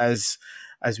 as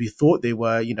we thought they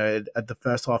were, at the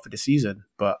first half of the season.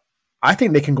 But I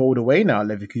think they can go all the way now,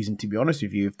 Leverkusen, to be honest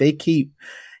with you. If they keep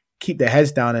their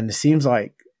heads down, and it seems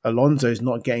like Alonso's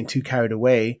not getting too carried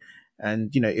away,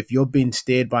 and, if you're being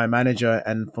steered by a manager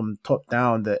and from top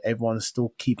down that everyone's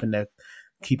still keeping their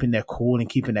cool and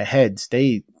keeping their heads,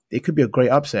 they could be a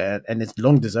great upset, and it's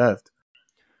long deserved.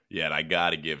 Yeah, and I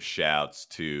got to give shouts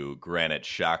to Granit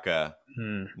Xhaka.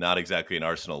 Not exactly an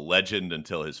Arsenal legend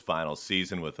until his final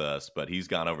season with us, but he's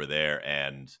gone over there,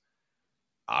 and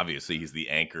obviously he's the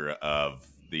anchor of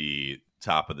the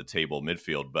top of the table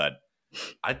midfield. But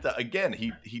I thought, again,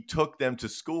 he took them to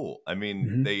school. I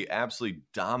mean, they absolutely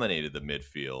dominated the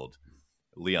midfield.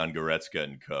 Leon Goretzka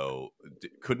and co.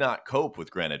 could not cope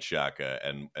with Granit Xhaka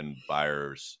and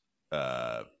Bayer's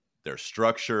their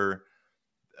structure,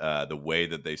 the way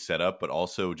that they set up, but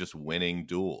also just winning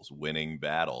duels, winning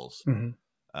battles.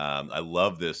 I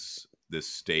love this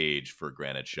stage for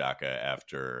Granit Xhaka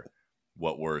after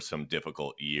what were some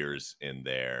difficult years in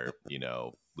there,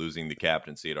 losing the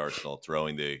captaincy at Arsenal,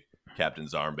 throwing the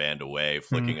captain's armband away,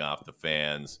 flicking off the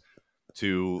fans,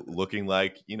 to looking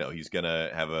like, he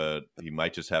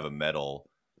might just have a medal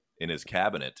in his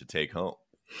cabinet to take home.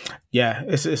 Yeah,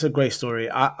 it's a great story.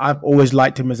 I've always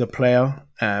liked him as a player,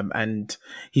 and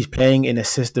he's playing in a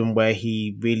system where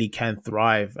he really can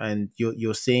thrive, and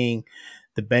you're seeing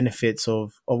the benefits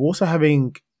of also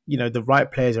having, the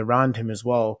right players around him as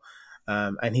well.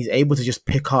 And he's able to just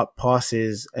pick up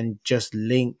passes and just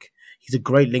link. He's a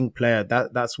great link player.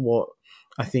 That's what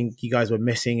I think you guys were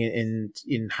missing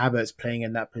in Havertz playing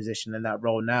in that position and that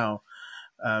role now.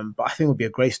 But I think it would be a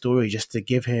great story just to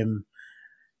give him,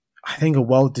 I think, a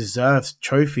well-deserved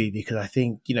trophy, because I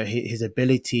think, his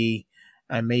ability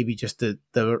and maybe just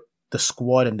the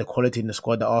squad and the quality in the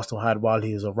squad that Arsenal had while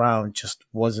he was around just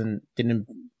didn't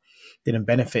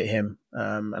benefit him.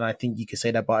 And I think you could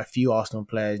say that about a few Arsenal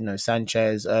players,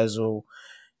 Sanchez, Ozil,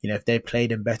 if they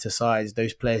played in better sides,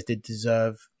 those players did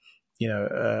deserve,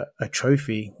 a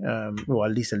trophy, or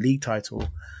at least a league title.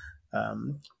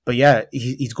 But yeah,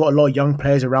 he's got a lot of young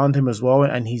players around him as well,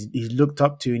 and he's looked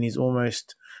up to, and he's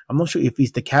almost, I'm not sure if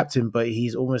he's the captain, but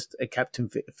he's almost a captain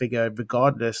figure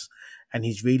regardless, and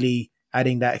he's really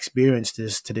adding that experience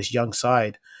to this young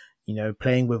side. You know,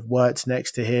 playing with Wirtz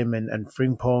next to him and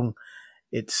Frimpong,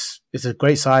 it's a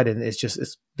great side, and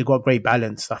they've got great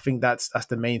balance. I think that's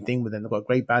the main thing with them. They've got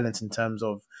great balance in terms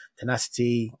of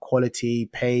tenacity, quality,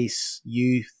 pace,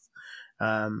 youth,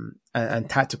 and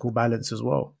tactical balance as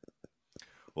well.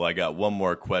 Well, I got one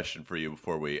more question for you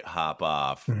before we hop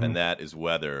off, and that is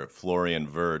whether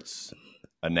Florian Wirtz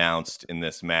announced in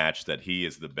this match that he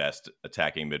is the best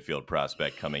attacking midfield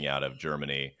prospect coming out of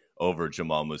Germany over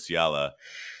Jamal Musiala.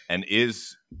 And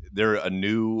is there a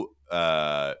new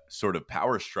sort of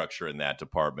power structure in that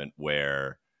department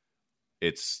where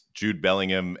it's Jude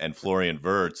Bellingham and Florian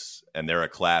Wirtz, and they're a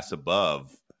class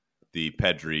above the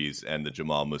Pedris and the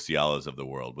Jamal Musialas of the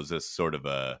world? Was this sort of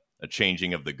a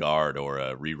changing of the guard or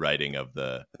a rewriting of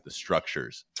the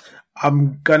structures?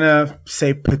 I'm gonna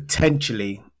say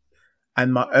potentially,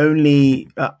 and my only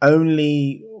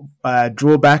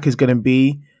drawback is going to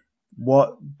be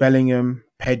what Bellingham,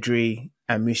 Pedri,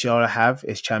 and Musiala have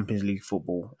is Champions League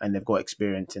football, and they've got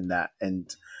experience in that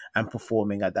and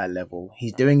performing at that level.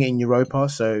 He's doing it in Europa,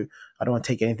 so I don't want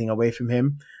to take anything away from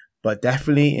him, but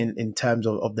definitely in terms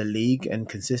of the league and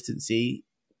consistency,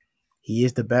 he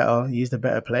is the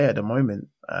better player at the moment.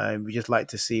 We just like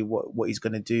to see what he's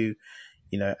going to do,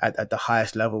 you know, at the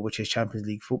highest level, which is Champions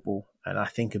League football. And I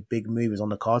think a big move is on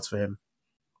the cards for him.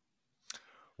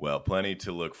 Well, plenty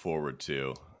to look forward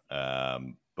to.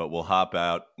 But we'll hop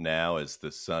out now as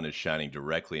the sun is shining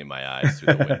directly in my eyes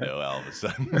through the window all of a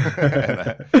sudden.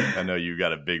 I know you've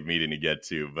got a big meeting to get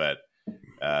to, but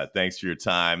thanks for your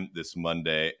time this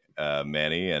Monday,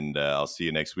 Manny, and I'll see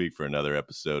you next week for another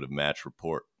episode of Match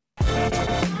Report.